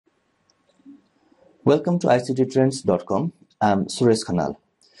Welcome to icttrends.com. I'm Suresh Khanal.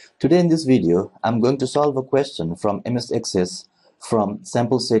 Today in this video, I'm going to solve a question from MS Access from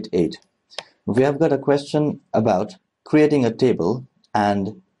sample set 8. We have got a question about creating a table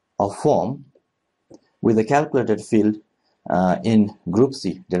and a form with a calculated field in Group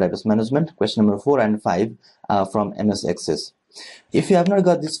C, Database Management. Question number 4 and 5 from MS Access. If you have not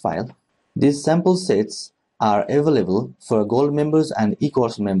got this file, these sample sets are available for Gold members and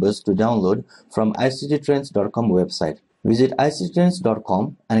e-course members to download from icttrends.com website. Visit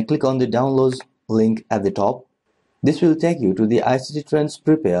icttrends.com and click on the downloads link at the top. This will take you to the ICT Trends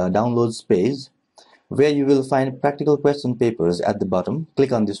Prepare downloads page, where you will find practical question papers at the bottom.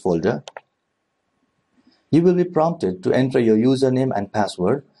 Click on this folder. You will be prompted to enter your username and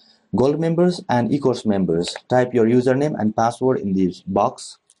password. Gold members and e-course members, type your username and password in this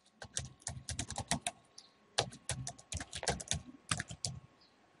box.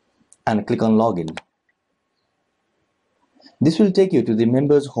 And click on login. This will take you to the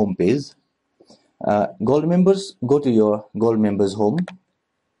members home page. Gold members, go to your Gold members home,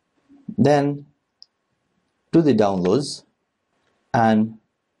 then to the downloads and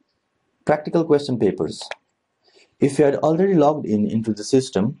practical question papers. If you had already logged into the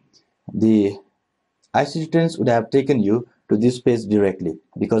system, the ICT Trends would have taken you to this page directly.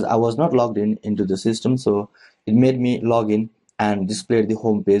 Because I was not logged into the system, so it made me log in and display the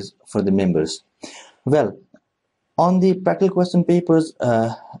home page for the members. Well, on the practical question papers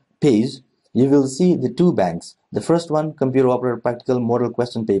page, you will see the two banks. The first one, computer operated practical model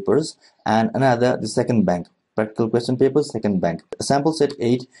question papers, and another, the second bank, practical question papers, second bank. Sample set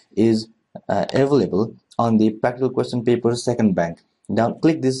 8 is available on the practical question papers second bank.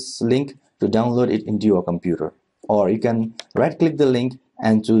 Click this link to download it into your computer, or you can right click the link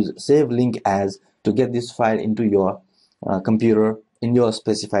and choose save link as to get this file into your computer in your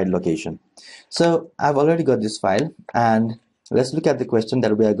specified location. So I've already got this file, and let's look at the question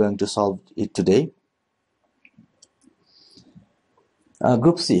that we are going to solve it today.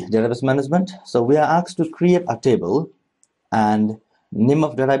 Group C, Database Management. So we are asked to create a table, and name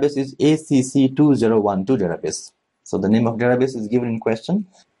of database is ACC2012 database. So the name of database is given in question.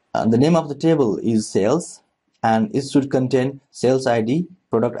 The name of the table is sales, and it should contain sales ID,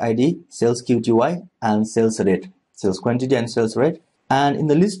 product ID, sales QTY, and sales rate, sales quantity and sales rate. And in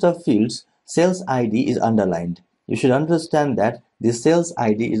the list of fields, sales ID is underlined. You should understand that the sales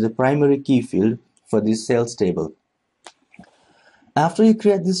ID is the primary key field for this sales table. After you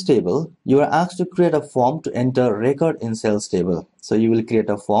create this table, you are asked to create a form to enter record in sales table. So you will create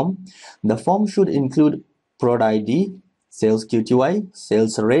a form. The form should include product ID, sales QTY,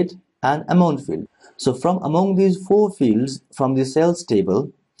 sales rate, and amount field. So from among these four fields from the sales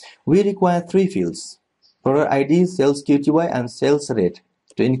table, we require three fields: product ID, sales QTY, and sales rate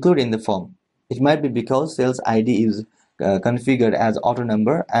to include in the form. It might be because sales ID is configured as auto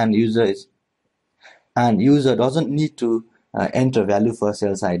number, and user doesn't need to enter value for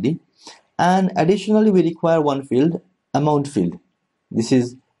sales ID. And additionally, we require one field, amount field. This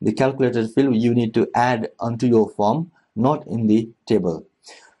is the calculated field you need to add onto your form, not in the table.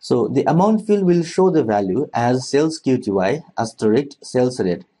 So the amount field will show the value as sales QTY asterisk sales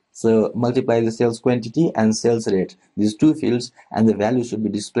rate. So multiply the sales quantity and sales rate, these two fields, and the value should be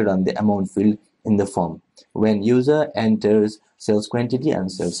displayed on the amount field in the form when user enters sales quantity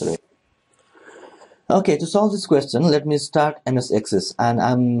and sales rate. Okay, to solve this question, let me start MS Access, and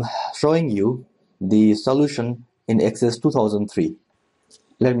I'm showing you the solution in Access 2003.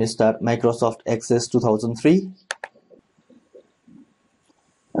 Let me start Microsoft Access 2003.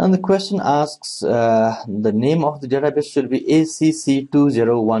 And the question asks the name of the database should be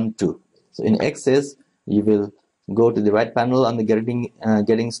ACC2012. So in Access, you will go to the right panel on the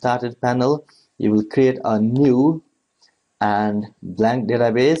getting started panel. You will create a new and blank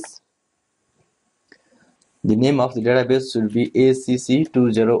database. The name of the database should be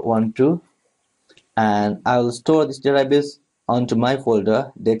ACC2012, and I will store this database onto my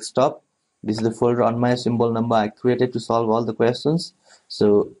folder, desktop. This is the folder on my symbol number I created to solve all the questions.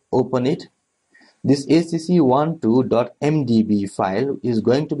 So open it. This acc12.mdb file is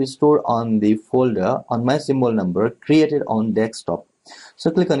going to be stored on the folder on my symbol number created on desktop.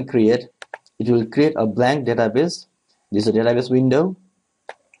 So click on create. It will create a blank database. This is a database window.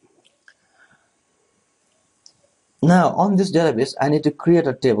 Now on this database, I need to create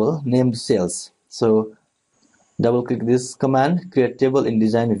a table named sales. So double click this command, create table in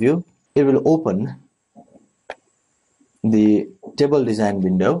design view. It will open the table design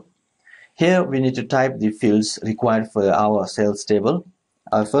window. Here we need to type the fields required for our sales table.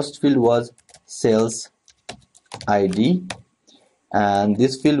 Our first field was sales ID, and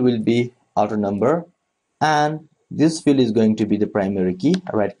this field will be auto number. and this field is going to be the primary key.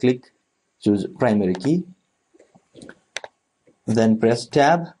 Right click, choose primary key, then press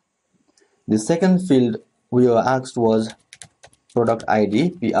tab. The second field we were asked was product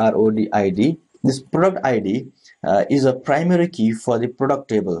ID, PROD. This product ID is a primary key for the product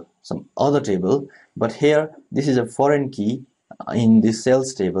table, some other table, but here this is a foreign key in the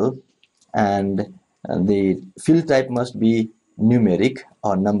sales table, and the field type must be numeric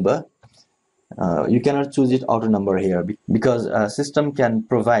or number. You cannot choose it auto number here because system can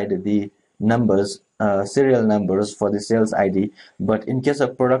provide the numbers, serial numbers for the sales ID, but in case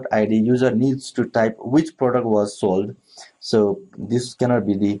of product ID, user needs to type which product was sold, so this cannot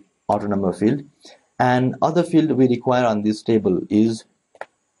be the auto number field. And other field we require on this table is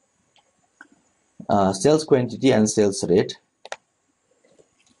sales quantity and sales rate.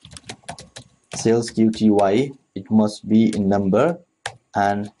 Sales QTY, it must be in number,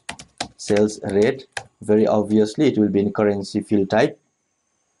 and sales rate, very obviously it will be in currency field type.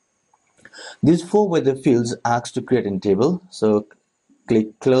 These four were the fields asked to create in table. So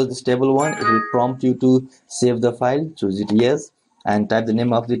click close this table one. It will prompt you to save the file. Choose it yes, and type the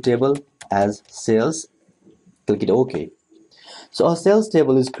name of the table as sales. Click it OK. So a sales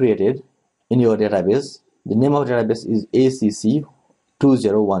table is created in your database. The name of the database is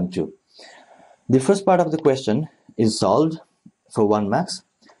ACC2012. The first part of the question is solved for 1 max.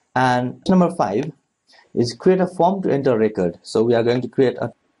 And number 5 is create a form to enter record. So we are going to create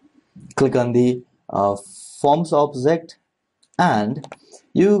a, click on the forms object, and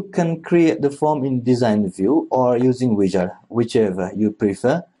you can create the form in design view or using wizard, whichever you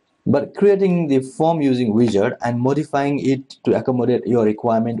prefer. But creating the form using wizard and modifying it to accommodate your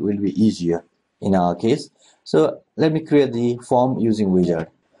requirement will be easier in our case. So let me create the form using wizard.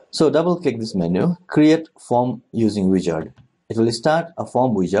 So double click this menu, create form using wizard. It will start a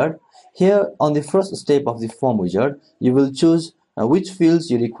form wizard. Here on the first step of the form wizard, you will choose which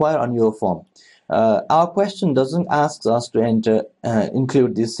fields you require on your form. Our question doesn't ask us to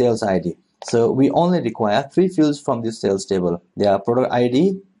include this sales ID. So we only require 3 fields from this sales table. They are product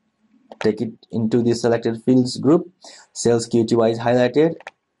ID, take it into the selected fields group, sales QTY is highlighted,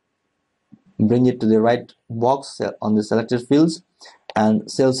 bring it to the right box on the selected fields,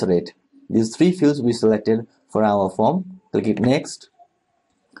 and sales rate. These 3 fields we selected for our form. Click it next.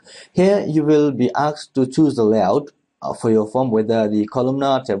 Here you will be asked to choose the layout for your form, whether the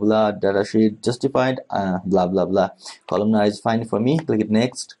columnar, tabular, datasheet, justified, blah blah blah. Columnar is fine for me. Click it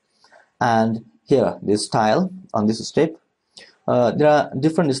next. And here the style on this step, there are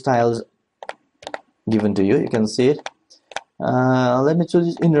different styles given to you. You can see it. Let me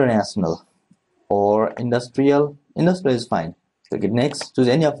choose international or industrial. Industrial is fine. Click it next. Choose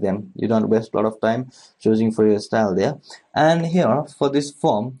any of them. You don't waste a lot of time choosing for your style there. And here for this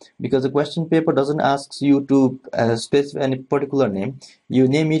form, because the question paper doesn't ask you to specify any particular name, you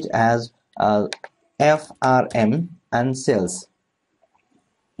name it as FRM and sales.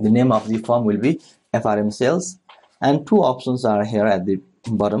 The name of the form will be FRM sales, and 2 options are here at the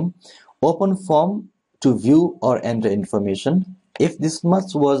bottom. Open form to view or enter information. If this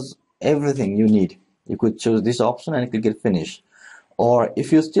much was everything you need, you could choose this option and click it finish. Or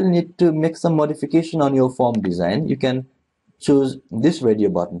if you still need to make some modification on your form design, you can choose this radio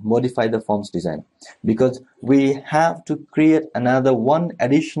button, modify the form's design, because we have to create another 1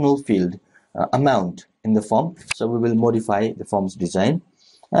 additional field, amount, in the form. So we will modify the form's design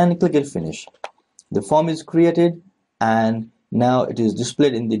and click it finish. The form is created and now it is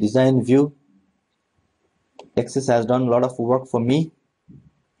displayed in the design view. Access has done a lot of work for me.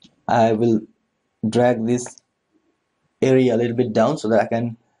 I will drag this area a little bit down so that I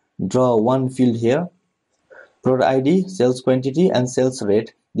can draw 1 field here. Product ID, sales quantity, and sales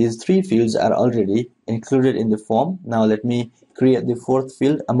rate. These 3 fields are already included in the form. Now let me create the 4th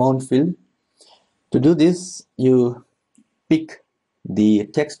field, amount field. To do this, you pick the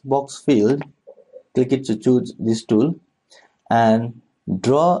text box field, click it to choose this tool, and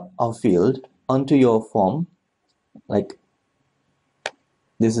draw a field onto your form. Like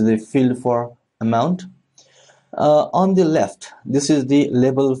this is the field for amount. On the left, this is the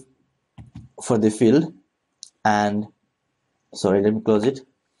label for the field, and sorry, let me close it,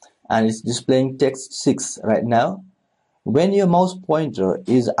 and it's displaying text 6 right now. When your mouse pointer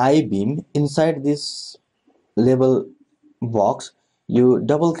is I-beam inside this label box, you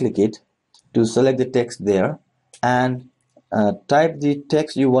double click it to select the text there and type the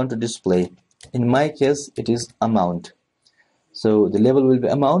text you want to display. In my case, it is amount. So the label will be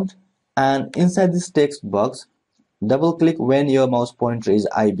amount, and inside this text box, double click when your mouse pointer is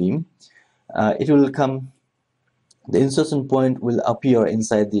I-beam. It will come, the insertion point will appear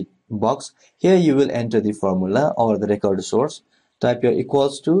inside the box. Here you will enter the formula or the record source. Type your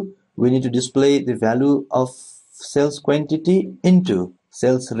equals to. We need to display the value of sales quantity into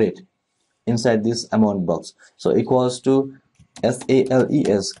sales rate inside this amount box. So equals to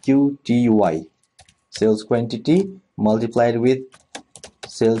SALESQTY, sales quantity multiplied with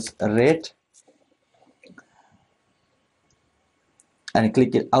sales rate, and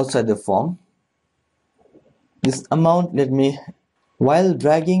click it outside the form. This amount, while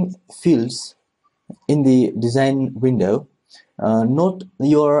dragging fields in the design window, note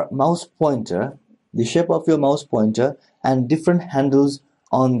your mouse pointer, the shape of your mouse pointer, and different handles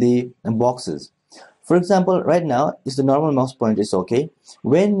on the boxes. For example, right now is the normal mouse pointer is okay.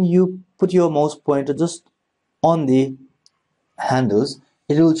 When you put your mouse pointer just on the handles,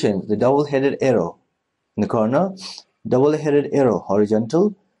 it will change. The double-headed arrow in the corner, double-headed arrow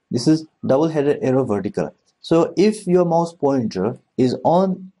horizontal. This is double-headed arrow vertical. So if your mouse pointer is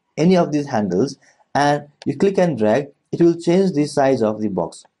on any of these handles and you click and drag, it will change the size of the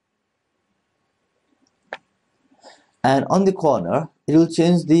box. And on the corner, it will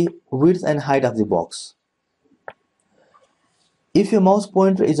change the width and height of the box. If your mouse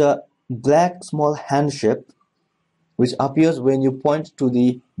pointer is a black small hand shape, which appears when you point to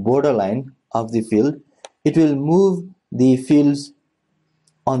the borderline of the field, it will move the fields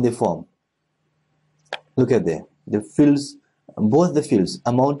on the form. Look at there, the fields, both the fields,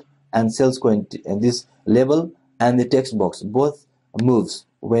 amount and sales quantity, and this label and the text box, both moves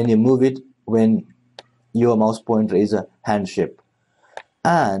when you move it when your mouse pointer is a hand shape.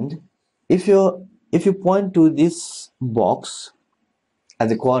 And if you point to this box at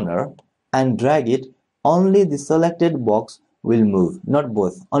the corner and drag it, only the selected box will move, not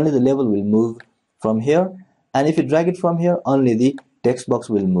both. Only the label will move from here, and if you drag it from here, only the text box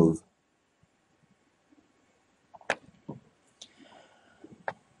will move.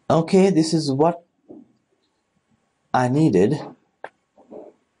 Okay, this is what I needed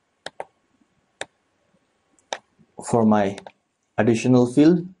for my additional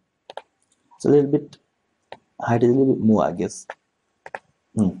field. It's a little bit, height is a little bit more, I guess.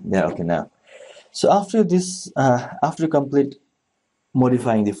 There, okay now. So after this, after you complete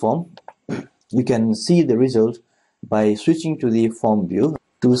modifying the form, you can see the result by switching to the form view.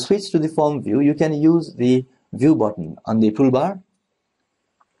 To switch to the form view, you can use the view button on the toolbar,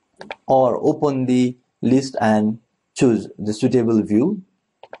 or open the list and choose the suitable view,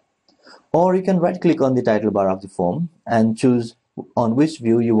 or you can right click on the title bar of the form and choose on which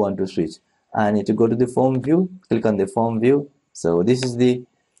view you want to switch. I need to go to the form view, click on the form view. So this is the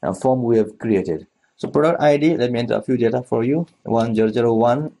form we have created. So product ID, let me enter a few data for you.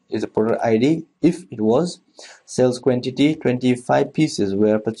 1001 is a product ID. If it was sales quantity 25 pieces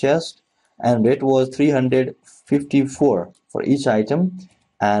were purchased and rate was 354 for each item,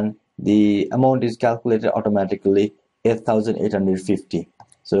 and the amount is calculated automatically 8,850.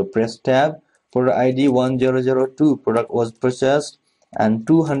 So press tab. Product ID 1002, product was purchased and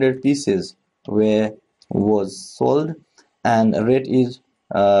 200 pieces was sold and rate is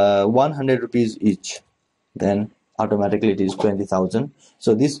 100 rupees each. Then automatically it is 20,000.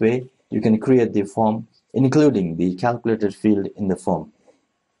 So this way you can create the form including the calculated field in the form.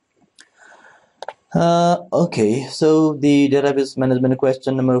 Okay, so the database management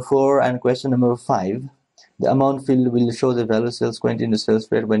question number 4 and question number 5. The amount field will show the value sales quantity in the sales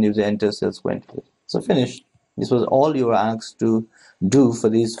rate when user enters sales quantity. So finished. This was all you were asked to do for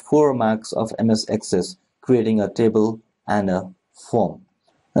these 4 marks of MS Access, creating a table and a form.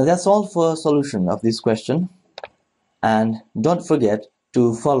 Now that's all for solution of this question. And don't forget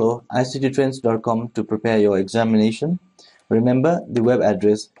to follow icttrends.com to prepare your examination. Remember, the web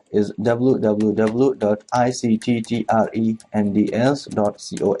address is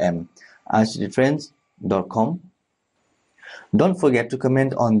www.icttrends.com, icttrends.com. Don't forget to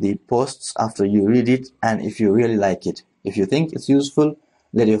comment on the posts after you read it and if you really like it. If you think it's useful,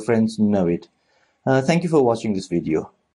 let your friends know it. Thank you for watching this video.